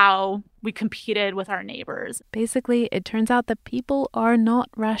how we competed with our neighbors. Basically, it turns out that people are not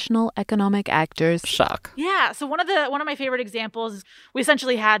rational economic actors. Shock. Yeah. So one of my favorite examples is we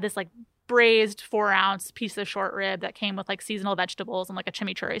essentially had this braised 4-ounce piece of short rib that came with seasonal vegetables and a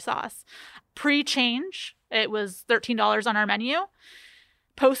chimichurri sauce. Pre-change, it was $13 on our menu.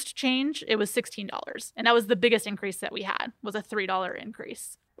 Post-change, it was $16. And that was the biggest increase that we had, was a $3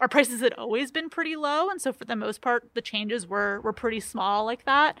 increase. Our prices had always been pretty low, and so for the most part, the changes were pretty small like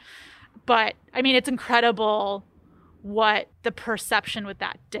that. But, it's incredible what the perception with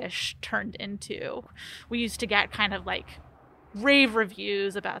that dish turned into. We used to get kind of rave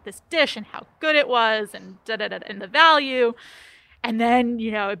reviews about this dish and how good it was and and the value. And then,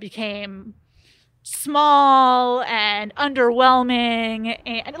 it became small and underwhelming,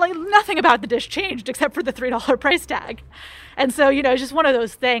 and nothing about the dish changed except for the $3 price tag. And so, it's just one of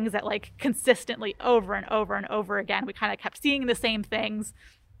those things that consistently over and over and over again, we kind of kept seeing the same things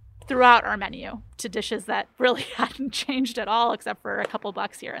throughout our menu to dishes that really hadn't changed at all except for a couple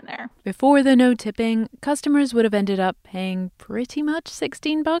bucks here and there. Before the no tipping, customers would have ended up paying pretty much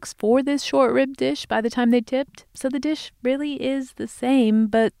 $16 for this short rib dish by the time they tipped. So the dish really is the same,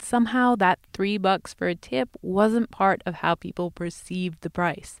 but somehow that $3 for a tip wasn't part of how people perceived the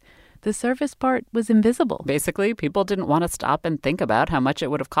price. The service part was invisible. Basically, people didn't want to stop and think about how much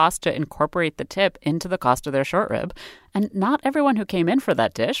it would have cost to incorporate the tip into the cost of their short rib. And not everyone who came in for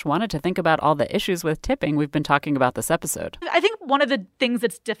that dish wanted to think about all the issues with tipping we've been talking about this episode. I think one of the things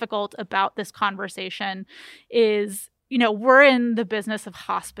that's difficult about this conversation is, we're in the business of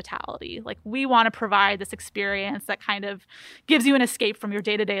hospitality. We want to provide this experience that kind of gives you an escape from your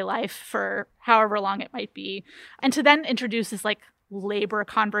day-to-day life for however long it might be. And to then introduce this labor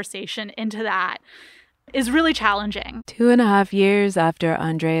conversation into that is really challenging. 2.5 years after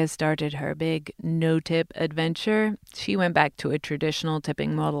Andrea started her big no-tip adventure, she went back to a traditional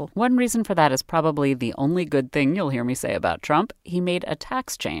tipping model. One reason for that is probably the only good thing you'll hear me say about Trump. He made a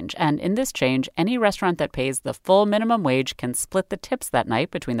tax change, and in this change, any restaurant that pays the full minimum wage can split the tips that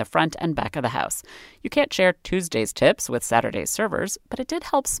night between the front and back of the house. You can't share Tuesday's tips with Saturday's servers, but it did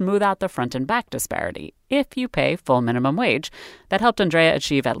help smooth out the front and back disparity. If you pay full minimum wage, that helped Andrea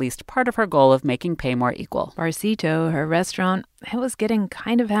achieve at least part of her goal of making pay more equal. Barcito, her restaurant, it was getting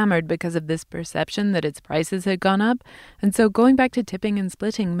kind of hammered because of this perception that its prices had gone up, and so going back to tipping and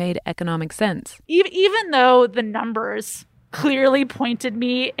splitting made economic sense. Even though the numbers clearly pointed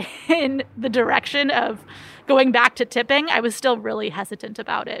me in the direction of going back to tipping, I was still really hesitant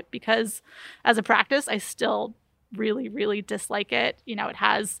about it because as a practice, I still really, really dislike it. It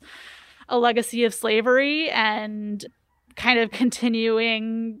has a legacy of slavery and kind of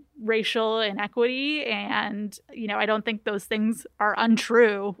continuing racial inequity. And, I don't think those things are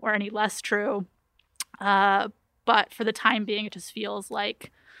untrue or any less true. But for the time being, it just feels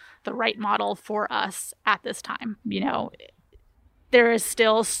like the right model for us at this time. There is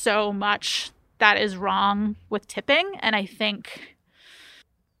still so much that is wrong with tipping. And I think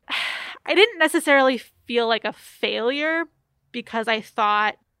I didn't necessarily feel like a failure because I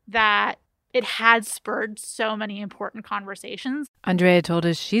thought that it had spurred so many important conversations. Andrea told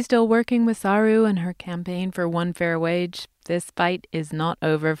us she's still working with Saru and her campaign for one fair wage. This fight is not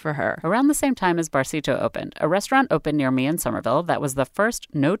over for her. Around the same time as Barcito opened, a restaurant opened near me in Somerville that was the first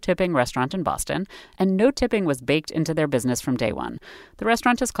no-tipping restaurant in Boston, and no tipping was baked into their business from day one. The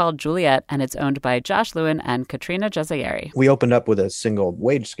restaurant is called Juliet, and it's owned by Josh Lewin and Katrina Jazzayeri. We opened up with a single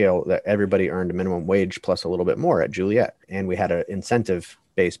wage scale that everybody earned a minimum wage plus a little bit more at Juliet, and we had an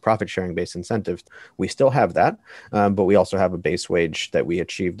incentive-based, profit-sharing-based incentive. We still have that, but we also have a base wage that we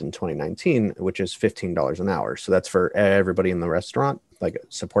achieved in 2019, which is $15 an hour. So that's for everybody in the restaurant, like a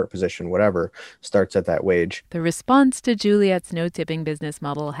support position, whatever, starts at that wage. The response to Juliet's no-tipping business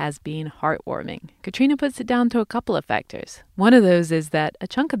model has been heartwarming. Katrina puts it down to a couple of factors. One of those is that a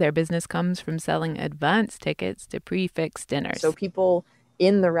chunk of their business comes from selling advance tickets to prefix dinners. So people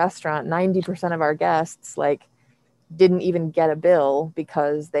in the restaurant, 90% of our guests, didn't even get a bill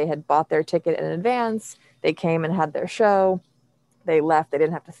because they had bought their ticket in advance. They came and had their show. They left. They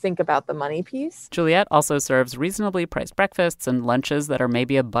didn't have to think about the money piece. Juliet also serves reasonably priced breakfasts and lunches that are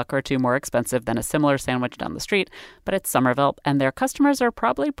maybe $1 or $2 more expensive than a similar sandwich down the street, but it's Somerville, and their customers are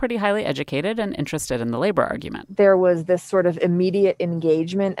probably pretty highly educated and interested in the labor argument. There was this sort of immediate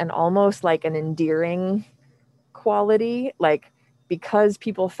engagement and almost like an endearing quality, because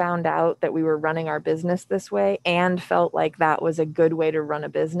people found out that we were running our business this way and felt like that was a good way to run a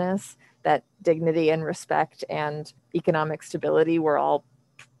business, that dignity and respect and economic stability were all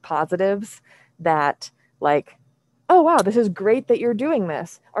positives, that oh, wow, this is great that you're doing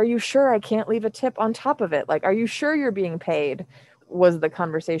this. Are you sure I can't leave a tip on top of it? Are you sure you're being paid? Was the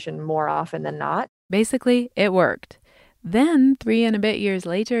conversation more often than not. Basically, it worked. Then, 3 and a bit years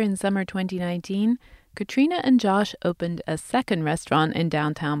later in summer 2019, Katrina and Josh opened a second restaurant in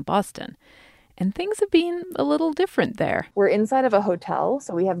downtown Boston. And things have been a little different there. We're inside of a hotel,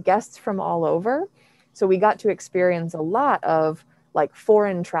 so we have guests from all over. So we got to experience a lot of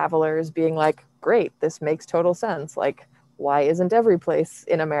foreign travelers being great, this makes total sense. Why isn't every place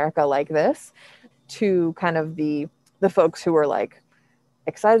in America like this? To kind of the folks who were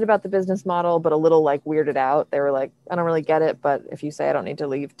excited about the business model, but a little weirded out. They were I don't really get it, but if you say I don't need to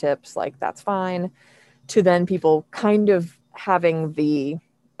leave tips, that's fine. To then people kind of having the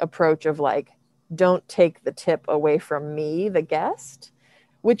approach of don't take the tip away from me, the guest,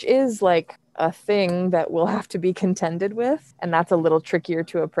 which is a thing that we'll have to be contended with. And that's a little trickier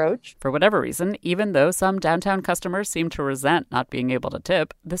to approach. For whatever reason, even though some downtown customers seem to resent not being able to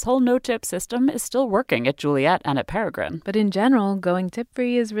tip, this whole no-tip system is still working at Juliet and at Peregrine. But in general, going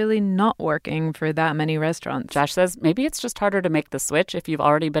tip-free is really not working for that many restaurants. Josh says maybe it's just harder to make the switch if you've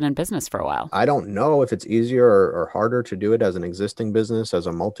already been in business for a while. I don't know if it's easier or harder to do it as an existing business, as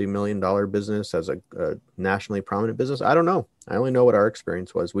a multi-million-dollar business, as a nationally prominent business. I don't know. I only know what our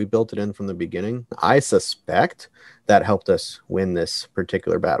experience was. We built it in from the beginning. I suspect that helped us win this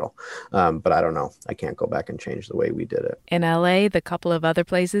particular battle. But I don't know. I can't go back and change the way we did it. In LA, the couple of other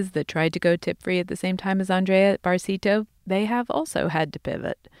places that tried to go tip-free at the same time as Andrea at Barcito, they have also had to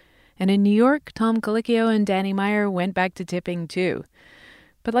pivot. And in New York, Tom Colicchio and Danny Meyer went back to tipping too.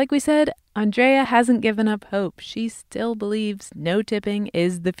 But like we said, Andrea hasn't given up hope. She still believes no tipping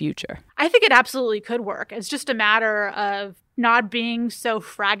is the future. I think it absolutely could work. It's just a matter of not being so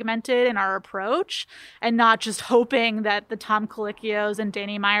fragmented in our approach and not just hoping that the Tom Colicchios and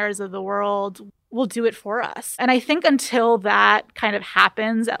Danny Meyers of the world will do it for us. And I think until that kind of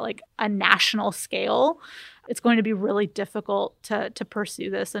happens at a national scale, it's going to be really difficult to pursue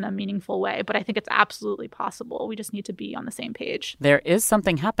this in a meaningful way. But I think it's absolutely possible. We just need to be on the same page. There is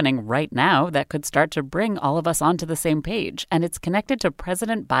something happening right now that could start to bring all of us onto the same page. And it's connected to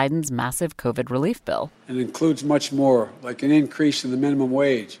President Biden's massive COVID relief bill. It includes much more, like an increase in the minimum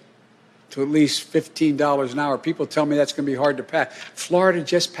wage to at least $15 an hour. People tell me that's going to be hard to pass. Florida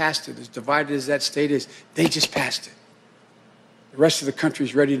just passed it. As divided as that state is, they just passed it. The rest of the country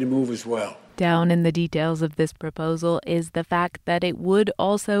is ready to move as well. Down in the details of this proposal is the fact that it would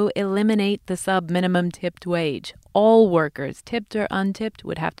also eliminate the sub-minimum tipped wage. All workers, tipped or untipped,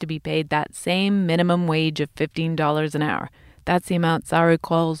 would have to be paid that same minimum wage of $15 an hour. That's the amount Saru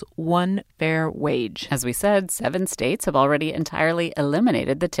calls one fair wage. As we said, 7 states have already entirely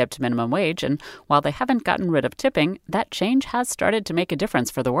eliminated the tipped minimum wage, and while they haven't gotten rid of tipping, that change has started to make a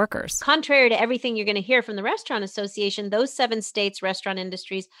difference for the workers. Contrary to everything you're going to hear from the Restaurant Association, those 7 states' restaurant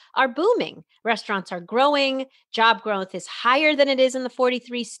industries are booming. Restaurants are growing. Job growth is higher than it is in the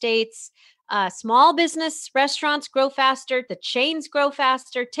 43 states. Small business restaurants grow faster. The chains grow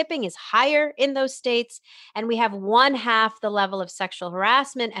faster. Tipping is higher in those states. And we have 1/2 the level of sexual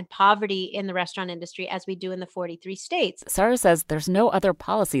harassment and poverty in the restaurant industry as we do in the 43 states. Saru says there's no other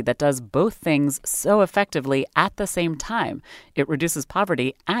policy that does both things so effectively at the same time. It reduces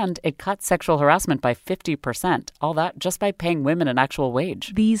poverty and it cuts sexual harassment by 50%. All that just by paying women an actual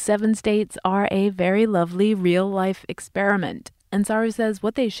wage. These 7 states are a very lovely real-life experiment. And Saru says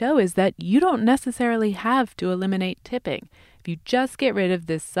what they show is that you don't necessarily have to eliminate tipping. If you just get rid of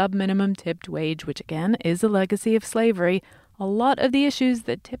this sub-minimum tipped wage, which again is a legacy of slavery, a lot of the issues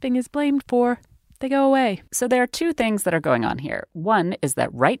that tipping is blamed for, they go away. So there are 2 things that are going on here. One is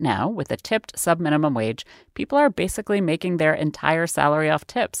that right now, with a tipped sub-minimum wage, people are basically making their entire salary off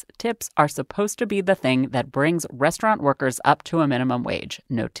tips. Tips are supposed to be the thing that brings restaurant workers up to a minimum wage.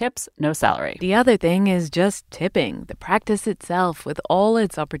 No tips, no salary. The other thing is just tipping, the practice itself, with all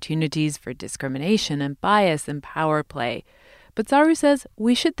its opportunities for discrimination and bias and power play. But Saru says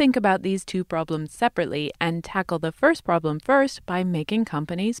we should think about these 2 problems separately and tackle the first problem first by making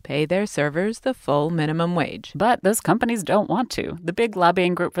companies pay their servers the full minimum wage. But those companies don't want to. The big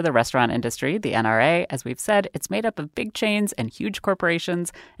lobbying group for the restaurant industry, the NRA, as we've said, it's made up of big chains and huge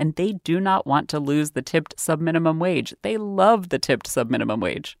corporations, and they do not want to lose the tipped sub-minimum wage. They love the tipped sub-minimum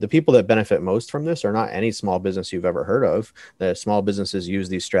wage. The people that benefit most from this are not any small business you've ever heard of. The small businesses use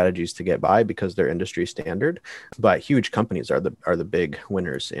these strategies to get by because they're industry standard, but huge companies are the big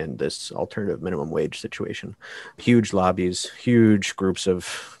winners in this alternative minimum wage situation. Huge lobbies, huge groups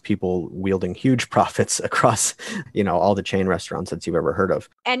of people wielding huge profits across, all the chain restaurants that you've ever heard of.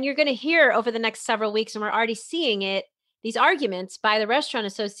 And you're going to hear over the next several weeks, and we're already seeing it, these arguments by the Restaurant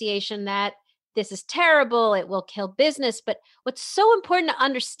Association that this is terrible, it will kill business. But what's so important to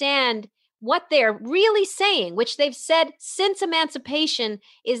understand what they're really saying, which they've said since emancipation,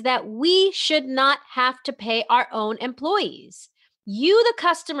 is that we should not have to pay our own employees. You, the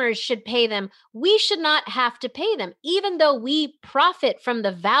customers, should pay them. We should not have to pay them. Even though we profit from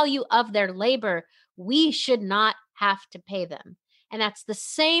the value of their labor, we should not have to pay them. And that's the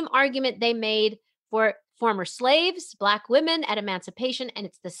same argument they made for former slaves, Black women at emancipation, and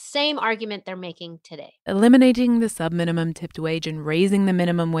it's the same argument they're making today. Eliminating the sub-minimum tipped wage and raising the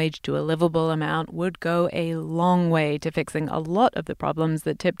minimum wage to a livable amount would go a long way to fixing a lot of the problems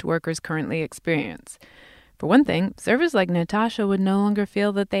that tipped workers currently experience. For one thing, servers like Natasha would no longer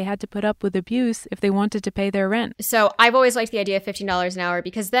feel that they had to put up with abuse if they wanted to pay their rent. So I've always liked the idea of $15 an hour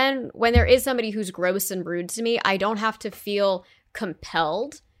because then when there is somebody who's gross and rude to me, I don't have to feel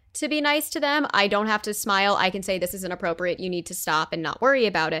compelled to be nice to them. I don't have to smile. I can say this is inappropriate. You need to stop and not worry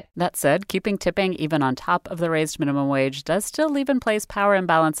about it. That said, keeping tipping even on top of the raised minimum wage does still leave in place power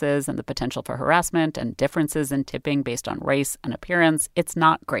imbalances and the potential for harassment and differences in tipping based on race and appearance. It's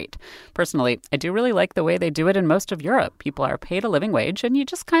not great. Personally, I do really like the way they do it in most of Europe. People are paid a living wage and you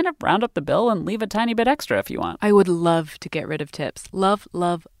just kind of round up the bill and leave a tiny bit extra if you want. I would love to get rid of tips.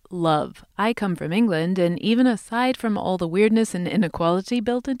 Love. I come from England, and even aside from all the weirdness and inequality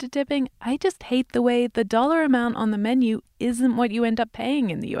built into tipping, I just hate the way the dollar amount on the menu isn't what you end up paying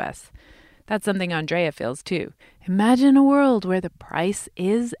in the US. That's something Andrea feels too. Imagine a world where the price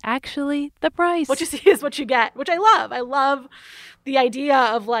is actually the price. What you see is what you get, which I love. I love the idea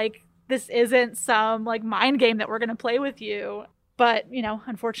of this isn't some mind game that we're going to play with you. But,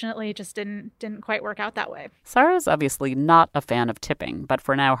 unfortunately, it just didn't quite work out that way. Saru's obviously not a fan of tipping, but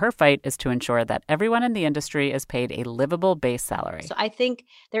for now, her fight is to ensure that everyone in the industry is paid a livable base salary. So I think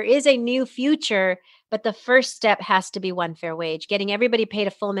there is a new future, but the first step has to be one fair wage, getting everybody paid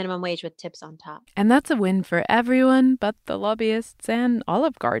a full minimum wage with tips on top. And that's a win for everyone but the lobbyists and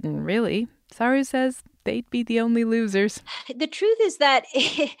Olive Garden, really. Saru says they'd be the only losers. The truth is that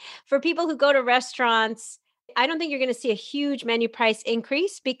for people who go to restaurants, I don't think you're going to see a huge menu price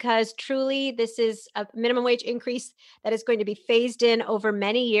increase because truly this is a minimum wage increase that is going to be phased in over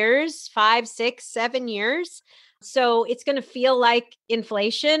many years, 5, 6, 7 years. So it's going to feel like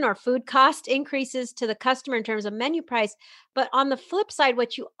inflation or food cost increases to the customer in terms of menu price. But on the flip side,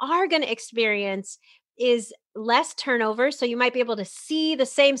 what you are going to experience is less turnover. So you might be able to see the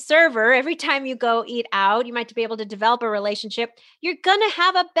same server every time you go eat out. You might be able to develop a relationship. You're going to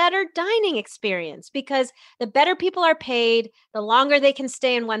have a better dining experience because the better people are paid, the longer they can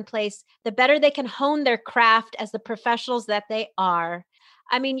stay in one place, the better they can hone their craft as the professionals that they are.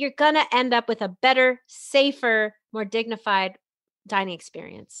 I mean, you're going to end up with a better, safer, more dignified dining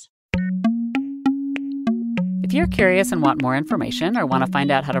experience. If you're curious and want more information or want to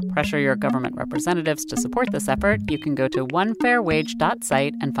find out how to pressure your government representatives to support this effort, you can go to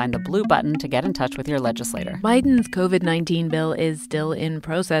onefairwage.site and find the blue button to get in touch with your legislator. Biden's COVID-19 bill is still in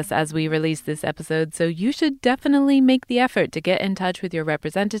process as we release this episode, so you should definitely make the effort to get in touch with your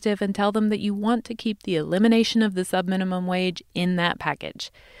representative and tell them that you want to keep the elimination of the subminimum wage in that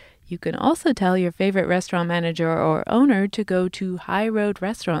package. You can also tell your favorite restaurant manager or owner to go to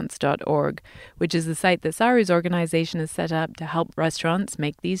highroadrestaurants.org, which is the site that Saru's organization has set up to help restaurants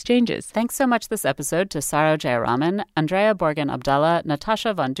make these changes. Thanks so much this episode to Saru Jayaraman, Andrea Borgen-Abdallah,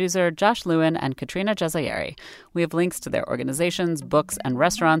 Natasha Von Duzer, Josh Lewin, and Katrina Jazayeri. We have links to their organizations, books, and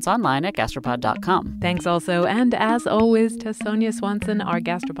restaurants online at gastropod.com. Thanks also, and as always, to Sonia Swanson, our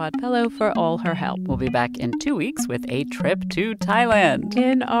Gastropod Fellow, for all her help. We'll be back in 2 weeks with a trip to Thailand.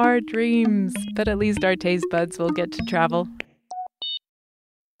 In our dreams, but at least our taste buds will get to travel.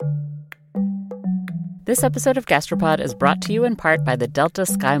 This episode of Gastropod is brought to you in part by the Delta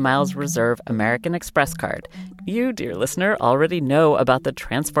SkyMiles Reserve American Express card. You, dear listener, already know about the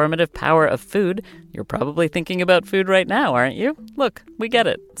transformative power of food. You're probably thinking about food right now, aren't you? Look, we get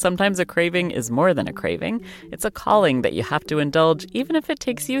it. Sometimes a craving is more than a craving. It's a calling that you have to indulge, even if it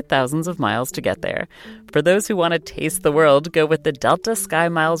takes you thousands of miles to get there. For those who want to taste the world, go with the Delta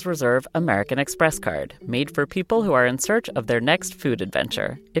SkyMiles Reserve American Express card, made for people who are in search of their next food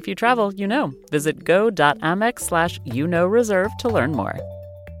adventure. If you travel, you know. Visit go.amex/reserve to learn more.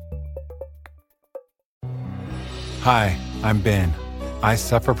 Hi, I'm Ben. I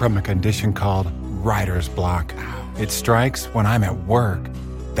suffer from a condition called writer's block. It strikes when I'm at work.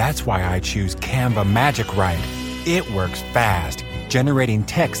 That's why I choose Canva Magic Write. It works fast, generating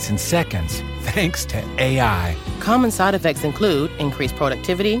text in seconds, thanks to AI. Common side effects include increased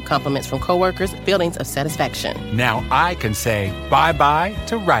productivity, compliments from coworkers, feelings of satisfaction. Now I can say bye-bye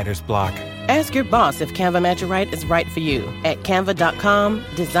to writer's block. Ask your boss if Canva Magic Write is right for you at canva.com,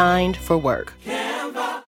 designed for work.